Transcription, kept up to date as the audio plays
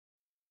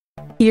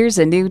Here's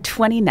a new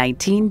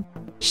 2019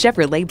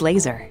 Chevrolet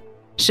Blazer.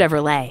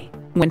 Chevrolet,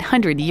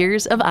 100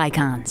 years of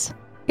icons.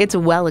 It's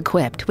well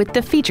equipped with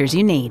the features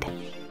you need.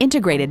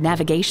 Integrated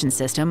navigation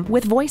system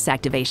with voice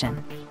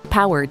activation,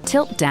 power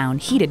tilt-down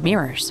heated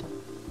mirrors,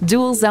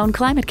 dual zone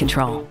climate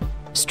control,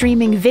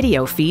 streaming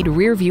video feed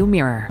rear view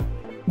mirror,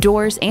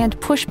 doors and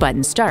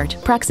push-button start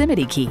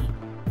proximity key,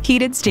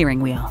 heated steering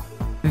wheel,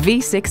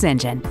 V6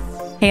 engine,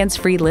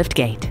 hands-free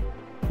liftgate,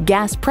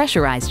 gas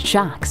pressurized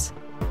shocks,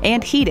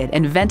 and heated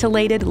and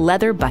ventilated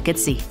leather bucket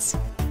seats.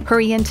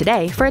 Hurry in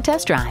today for a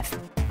test drive.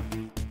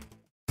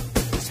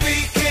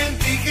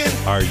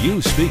 Are you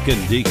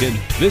speaking Deacon?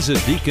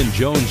 Visit Deacon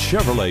Jones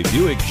Chevrolet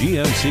Buick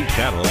GMC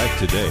Cadillac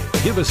today.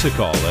 Give us a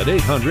call at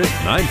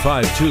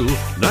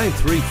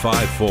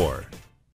 800-952-9354.